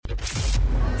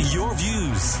Your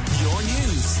views, your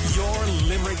news, your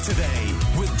Limerick Today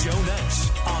with Joe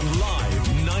Nash on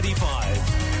Live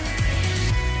 95.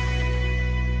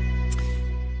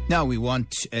 Now we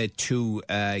want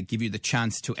to give you the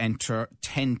chance to enter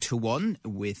 10 to 1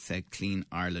 with Clean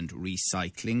Ireland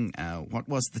Recycling. What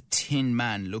was the Tin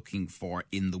Man looking for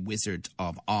in The Wizard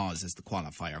of Oz as the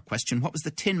qualifier question? What was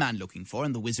the Tin Man looking for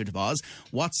in The Wizard of Oz?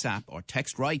 WhatsApp or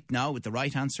text right now with the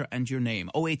right answer and your name.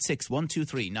 086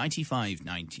 123 95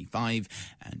 95,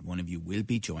 and one of you will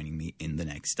be joining me in the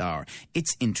next hour.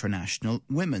 It's International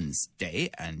Women's Day,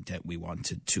 and we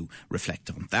wanted to reflect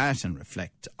on that and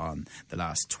reflect on the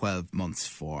last 12 months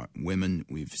for women.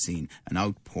 We've seen an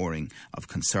outpouring of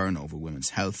concern over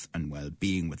women's health and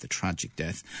well-being with the tragic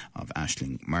death of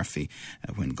Aisling Murphy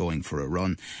when going for a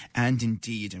run. And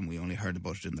indeed, and we only heard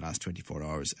about it in the last 24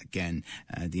 hours, again,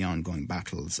 the ongoing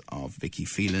battles of Vicky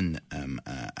Phelan,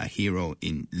 a hero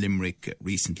in Limerick,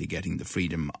 recently getting the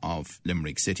freedom of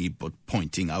Limerick City, but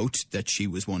pointing out that she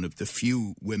was one of the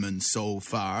few women so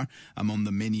far among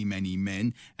the many, many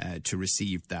men to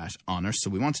receive that honour.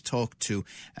 So we want to talk to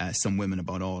some women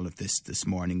about all of this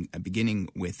morning, beginning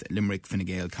with Limerick Fine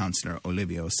Gael councillor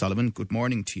Olivia O'Sullivan. Good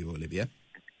morning to you, Olivia.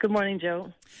 Good morning,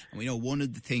 Joe. And we know one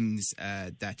of the things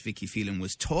that Vicky Phelan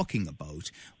was talking about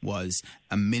was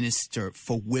a minister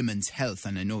for women's health,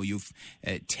 and I know you've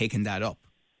taken that up.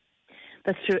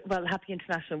 That's true. Well, happy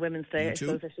International Women's Day. You too.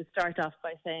 I suppose I should start off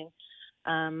by saying,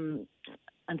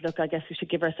 and look, I guess we should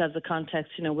give ourselves a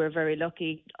context. You know, we're very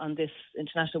lucky on this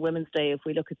International Women's Day. If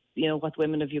we look at, you know, what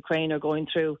women of Ukraine are going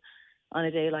through on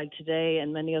a day like today,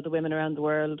 and many other women around the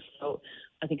world. So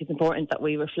I think it's important that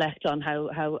we reflect on how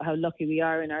lucky we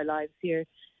are in our lives here,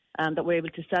 that we're able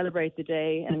to celebrate the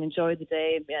day and enjoy the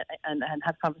day and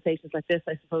have conversations like this,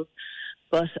 I suppose.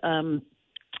 But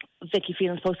Vicky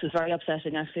Phelan's post was very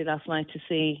upsetting actually last night to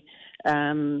see.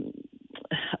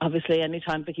 Obviously,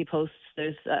 anytime Vicky posts,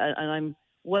 there's and I'm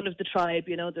one of the tribe.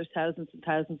 You know, there's thousands and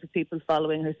thousands of people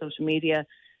following her social media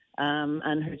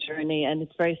and her journey, and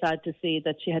it's very sad to see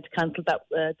that she had to cancel that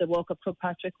the walk up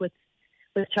Patrick with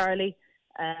Charlie,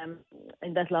 and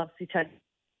that'll obviously tell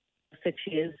how fit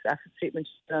she is after treatment.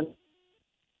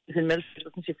 She's in Milford,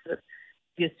 wasn't she, for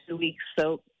just 2 weeks?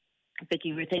 So,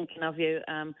 Vicky, we're thinking of you.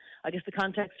 I guess the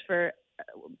context for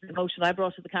the motion I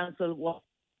brought to the council was.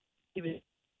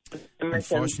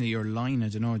 Unfortunately, your line, I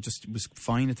don't know, it was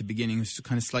fine at the beginning. It's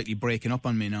kind of slightly breaking up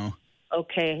on me now.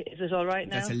 Okay, is it all right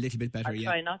now? That's a little bit better, I'll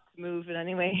try not to move in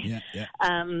any way. Yeah.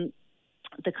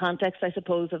 The context, I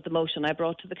suppose, of the motion I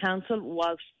brought to the council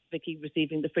was Vicky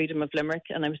receiving the freedom of Limerick,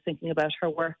 and I was thinking about her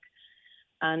work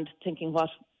and thinking what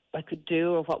I could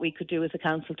do or what we could do as a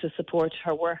council to support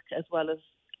her work as well as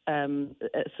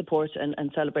support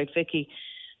and celebrate Vicky.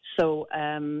 So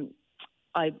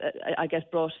I guess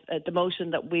brought the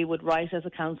motion that we would write as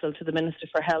a council to the Minister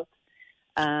for Health,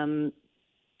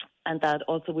 and that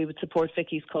also we would support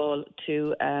Vicky's call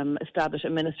to establish a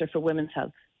Minister for Women's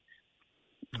Health.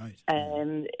 Right.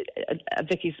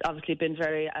 Vicky's obviously been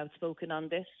very outspoken on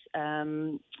this.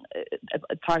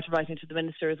 A part of writing to the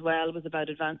Minister as well was about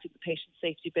advancing the Patient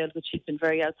Safety Bill, which she's been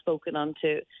very outspoken on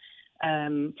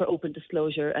for open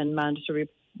disclosure and mandatory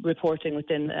reporting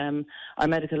within our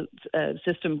medical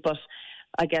system. But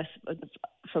I guess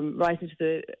from writing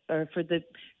to for the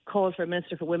call for a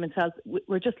Minister for Women's Health,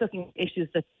 we're just looking at issues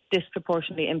that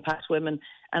disproportionately impact women,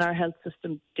 and our health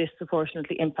system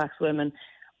disproportionately impacts women,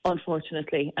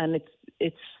 unfortunately, and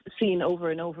it's seen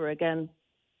over and over again,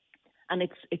 and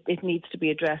it needs to be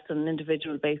addressed on an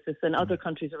individual basis, and other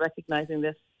countries are recognising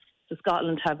this. So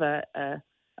Scotland have a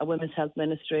women's health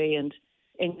ministry, and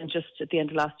England just at the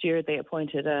end of last year they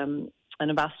appointed an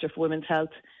ambassador for women's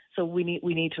health. So we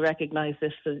need to recognise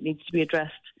this. So it needs to be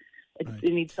addressed. It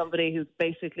needs somebody who's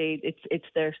basically it's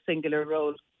their singular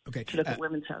role. Okay. To look at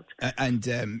women's health. And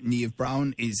Niamh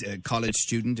Brown is a college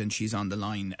student, and she's on the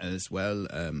line as well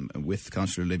with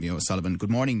Councillor Olivia O'Sullivan. Good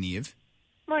morning, Niamh.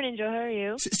 Morning, Joe. How are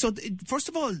you? So, first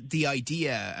of all, the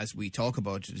idea, as we talk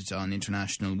about it on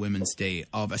International Women's Day,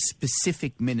 of a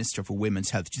specific Minister for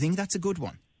Women's Health, do you think that's a good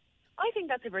one? I think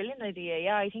that's a brilliant idea,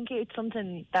 yeah. I think it's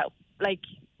something that, like,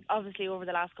 obviously over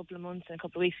the last couple of months and a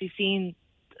couple of weeks, we've seen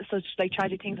such, like,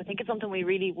 tragic things. I think it's something we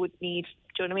really would need.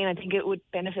 Do you know what I mean? I think it would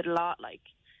benefit a lot, like,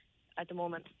 at the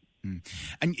moment.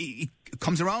 And it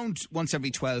comes around once every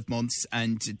 12 months,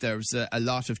 and there's a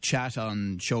lot of chat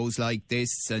on shows like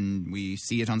this, and we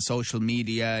see it on social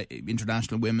media,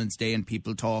 International Women's Day, and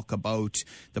people talk about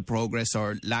the progress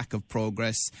or lack of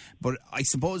progress. But I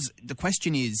suppose the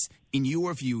question is, in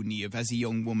your view, Niamh, as a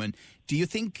young woman, do you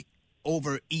think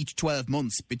over each 12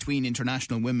 months between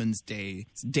International Women's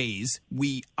days,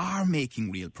 we are making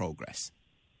real progress?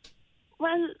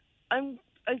 Well,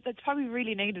 that's probably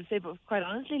really negative to say, but quite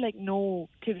honestly, like, no,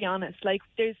 to be honest. Like,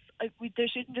 there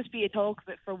shouldn't just be a talk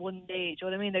of it for one day, do you know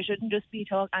what I mean? There shouldn't just be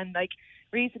talk, and, like,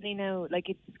 recently now, like,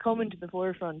 it's coming to the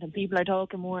forefront, and people are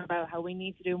talking more about how we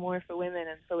need to do more for women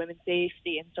and for women's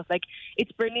safety and stuff. Like,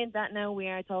 it's brilliant that now we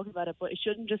are talking about it, but it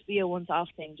shouldn't just be a once-off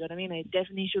thing, do you know what I mean? It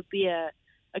definitely should be a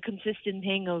consistent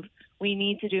thing of we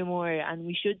need to do more and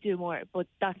we should do more. But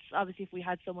that's obviously if we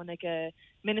had someone like a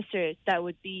minister, that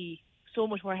would be so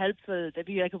much more helpful. There'd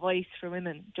be like a voice for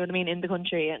women, do you know what I mean, in the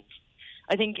country. And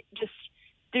I think just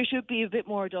there should be a bit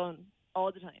more done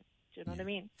all the time. Do you know what I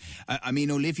mean? I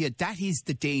mean, Olivia, that is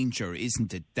the danger,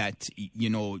 isn't it? That, you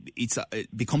know, it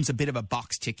becomes a bit of a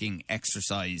box-ticking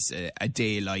exercise a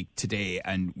day like today,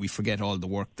 and we forget all the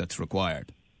work that's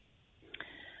required.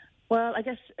 Well, I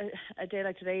guess a day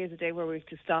like today is a day where we have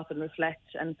to stop and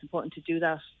reflect, and it's important to do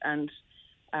that. And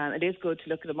it is good to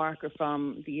look at a marker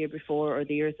from the year before or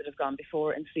the years that have gone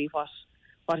before and see what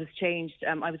has changed.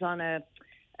 I was on an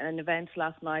event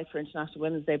last night for International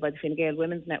Women's Day by the Fine Gael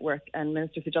Women's Network, and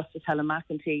Minister for Justice Helen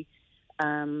McEntee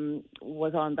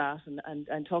was on that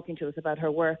and talking to us about her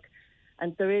work.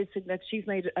 And she's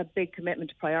made a big commitment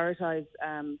to prioritise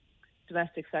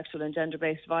domestic, sexual and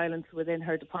gender-based violence within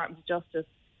her Department of Justice.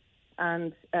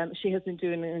 And she has been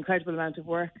doing an incredible amount of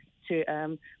work to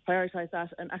prioritise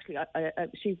that. And actually,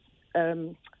 she's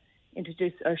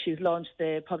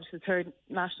published the third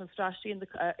national strategy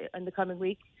in the coming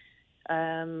week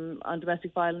on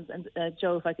domestic violence. And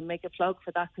Joe, if I can make a plug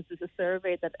for that, because there's a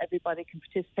survey that everybody can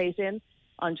participate in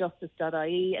on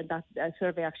justice.ie, and that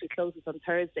survey actually closes on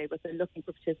Thursday. But they're looking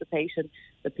for participation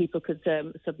that people could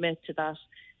submit to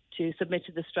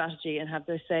the strategy and have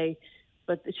their say.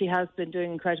 But she has been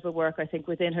doing incredible work, I think,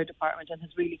 within her department, and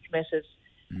has really committed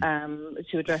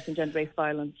to addressing gender-based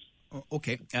violence.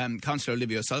 OK. Councillor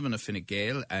Olivia O'Sullivan of Fine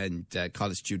Gael and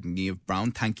college student Niamh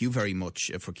Brown, thank you very much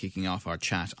for kicking off our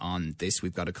chat on this.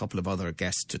 We've got a couple of other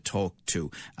guests to talk to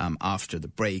after the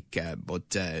break,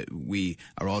 but we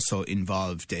are also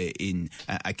involved in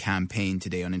a campaign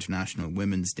today on International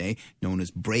Women's Day known as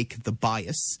Break the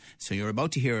Bias. So you're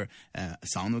about to hear a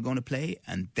song we're going to play,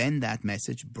 and then that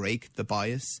message, Break the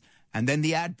Bias, and then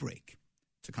the ad break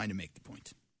to kind of make the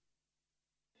point.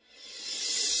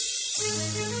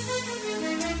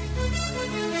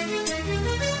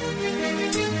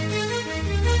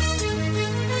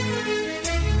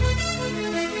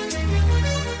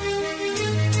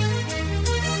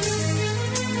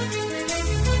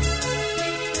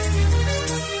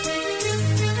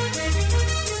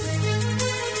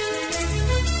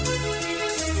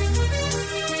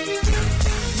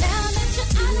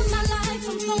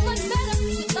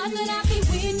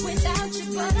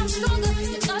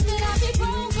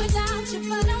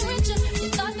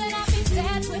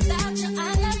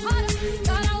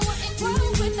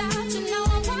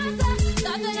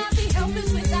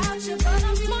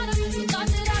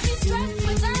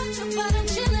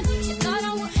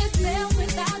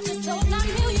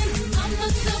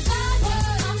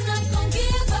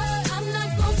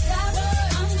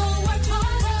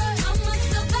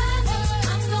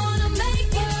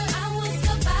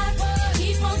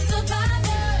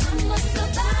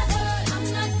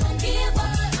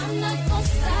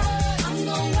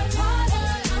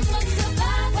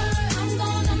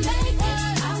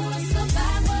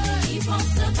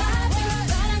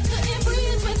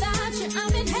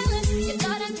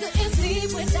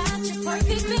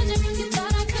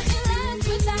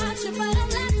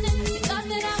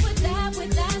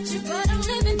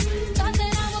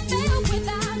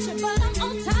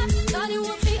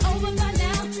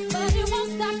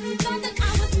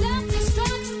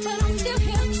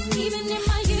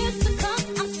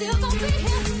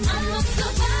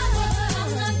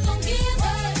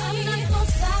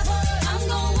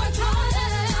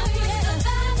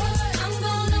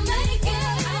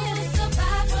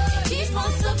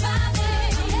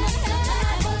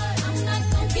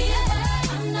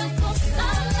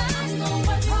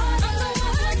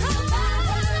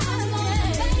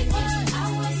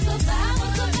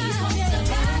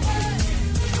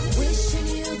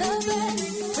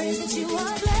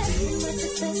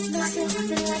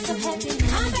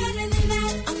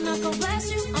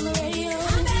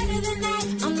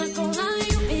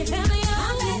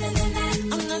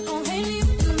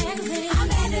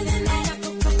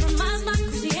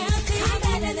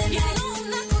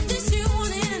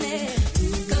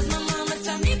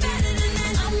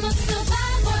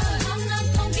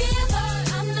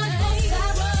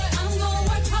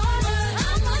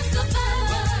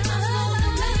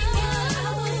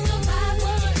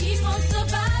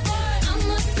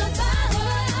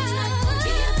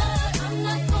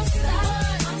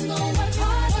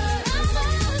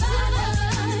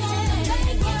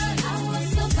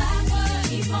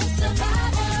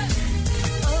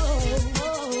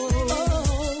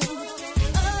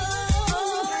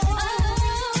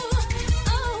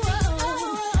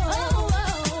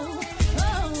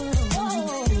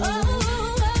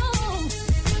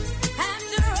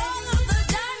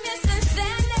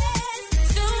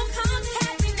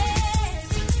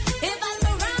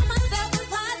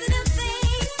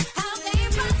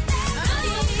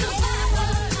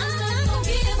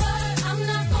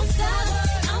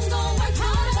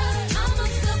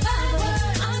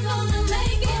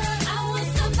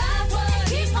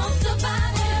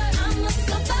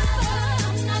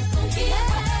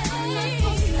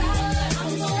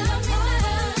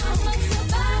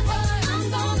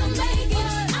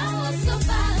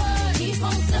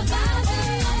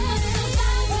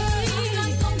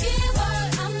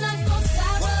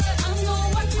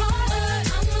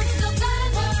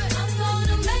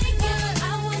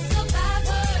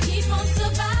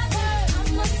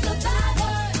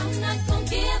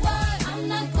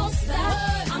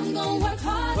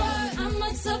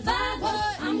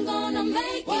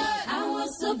 make it. I will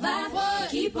survive.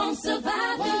 Keep on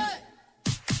surviving.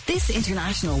 This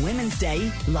International Women's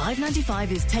Day, Live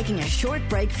 95 is taking a short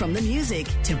break from the music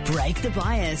to break the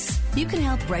bias. You can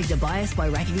help break the bias by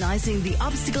recognising the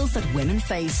obstacles that women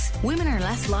face. Women are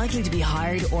less likely to be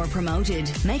hired or promoted.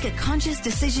 Make a conscious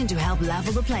decision to help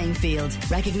level the playing field.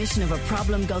 Recognition of a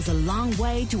problem goes a long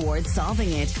way towards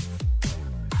solving it.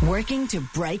 Working to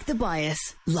break the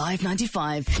bias. Live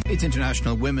 95. It's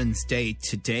International Women's Day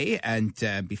today, and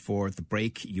before the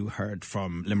break you heard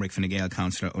from Limerick Fine Gael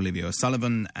councillor Olivia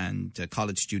O'Sullivan and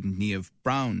college student Niamh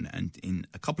Brown, and in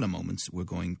a couple of moments we're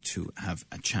going to have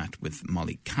a chat with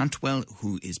Molly Cantwell,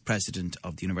 who is president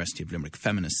of the University of Limerick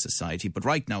Feminist Society. But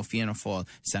right now Fianna Fáil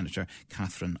Senator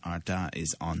Catherine Ardagh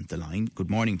is on the line. Good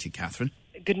morning to you, Catherine.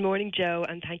 Good morning, Joe,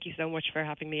 and thank you so much for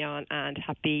having me on, and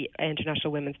happy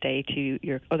International Women's Day to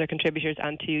your other contributors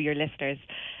and to your listeners.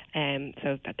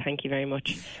 Thank you very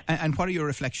much. And what are your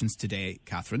reflections today,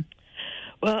 Catherine?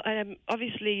 Well,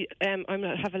 obviously, I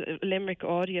have a Limerick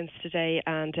audience today,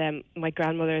 and my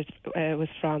grandmother was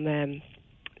from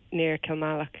near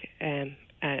Kilmallock,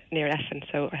 near Effin,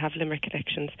 so I have Limerick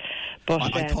connections.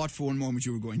 But I thought for one moment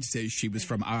you were going to say she was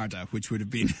from Ardagh, which would have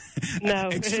been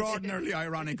extraordinarily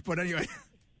ironic, but anyway.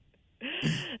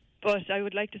 But I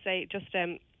would like to say just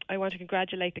I want to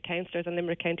congratulate the councillors and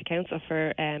Limerick County Council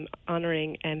for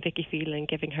honouring Vicky Phelan and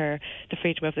giving her the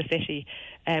freedom of the city.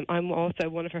 I'm also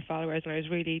one of her followers, and I was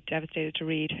really devastated to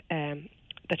read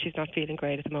that she's not feeling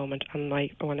great at the moment, and I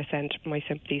want to send my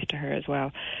sympathies to her as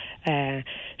well.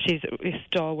 She's a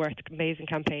stalwart, amazing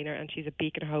campaigner, and she's a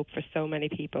beacon of hope for so many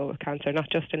people with cancer, not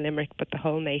just in Limerick but the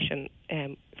whole nation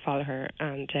follow her.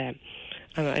 And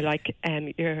I like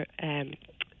your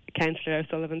Councillor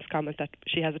O'Sullivan's comment that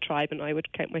she has a tribe, and I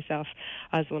would count myself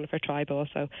as one of her tribe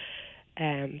also.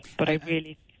 But I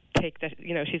really take that,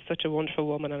 she's such a wonderful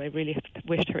woman, and I really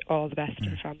wished her all the best,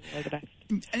 her family all the best.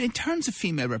 And in terms of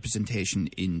female representation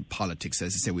in politics,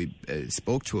 as I say, we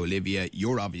spoke to Olivia.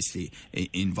 You're obviously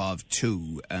involved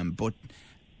too, but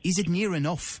is it near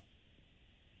enough?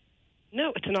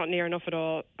 No, it's not near enough at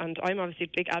all, and I'm obviously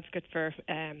a big advocate for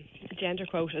gender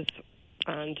quotas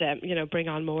and bring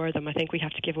on more of them. I think we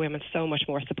have to give women so much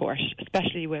more support,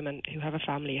 especially women who have a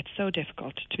family. It's so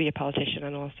difficult to be a politician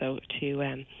and also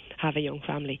to have a young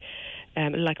family.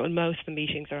 Like when most of the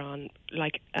meetings are on,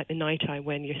 like at night time,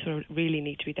 when you sort of really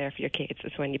need to be there for your kids.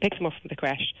 It's when you pick them up from the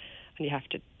creche and you have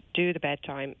to do the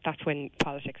bedtime. That's when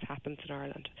politics happens in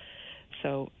Ireland.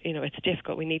 So, it's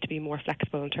difficult. We need to be more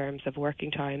flexible in terms of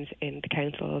working times in the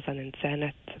councils and in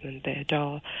Senate and in the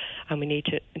Dáil, and we need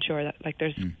to ensure that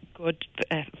there's good,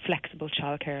 flexible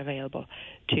childcare available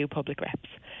to public reps.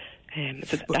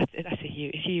 So that's a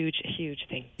huge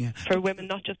thing for women,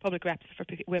 not just public reps, for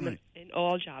women in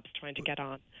all jobs trying to get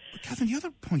on. But Catherine, the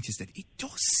other point is that it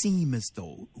does seem as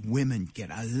though women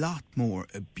get a lot more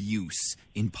abuse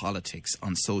in politics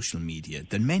on social media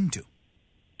than men do.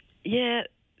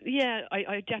 Yeah,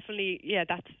 I definitely,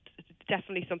 that's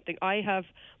definitely something. I have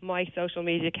my social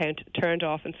media account turned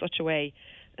off in such a way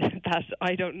that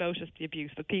I don't notice the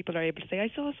abuse, but people are able to say,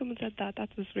 I saw someone said that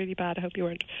was really bad, I hope you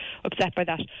weren't upset by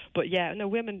that. But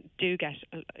women do get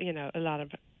a lot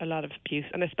of abuse,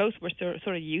 and I suppose we're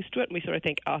sort of used to it, and we sort of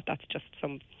think, oh, that's just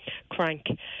some crank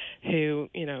who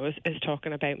is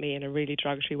talking about me in a really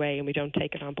derogatory way, and we don't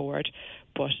take it on board.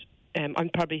 But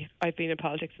I've been in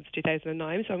politics since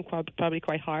 2009, so I'm probably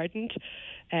quite hardened.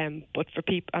 But for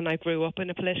people, and I grew up in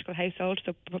a political household,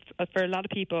 so for a lot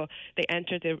of people, they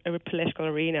enter the political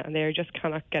arena and they just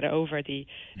cannot get over the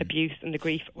abuse and the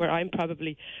grief. Where I'm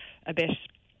probably a bit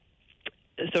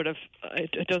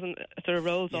it doesn't sort of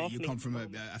rolls off. You me. come from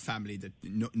a family that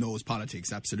knows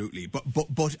politics, absolutely. But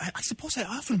I suppose I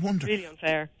often wonder, really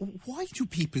unfair. Why do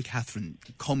people, Catherine,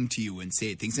 come to you and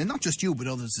say things, and not just you but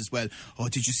others as well? Oh,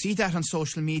 did you see that on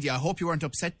social media? I hope you weren't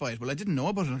upset by it. Well, I didn't know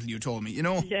about it until you told me.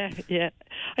 Yeah.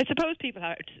 I suppose people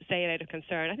say it out of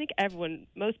concern. I think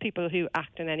most people who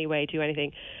act in any way, do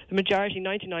anything, the majority,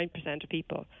 99% of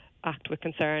people act with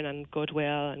concern and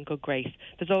goodwill and good grace.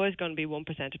 There's always going to be 1%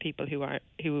 of people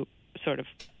who sort of,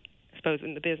 I suppose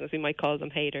in the business we might call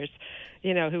them haters,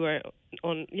 who are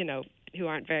who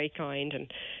aren't very kind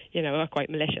and are quite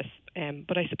malicious.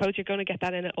 But I suppose you're going to get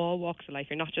that in all walks of life.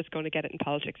 You're not just going to get it in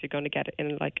politics. You're going to get it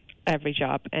in every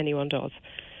job anyone does.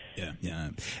 Yeah.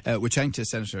 We're chatting to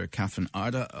Senator Catherine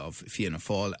Ardagh of Fianna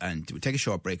Fáil, and we'll take a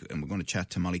short break, and we're going to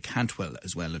chat to Molly Cantwell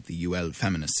as well of the UL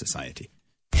Feminist Society.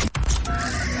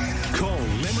 Call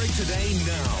Limerick today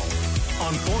now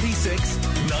on 46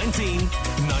 19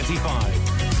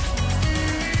 95.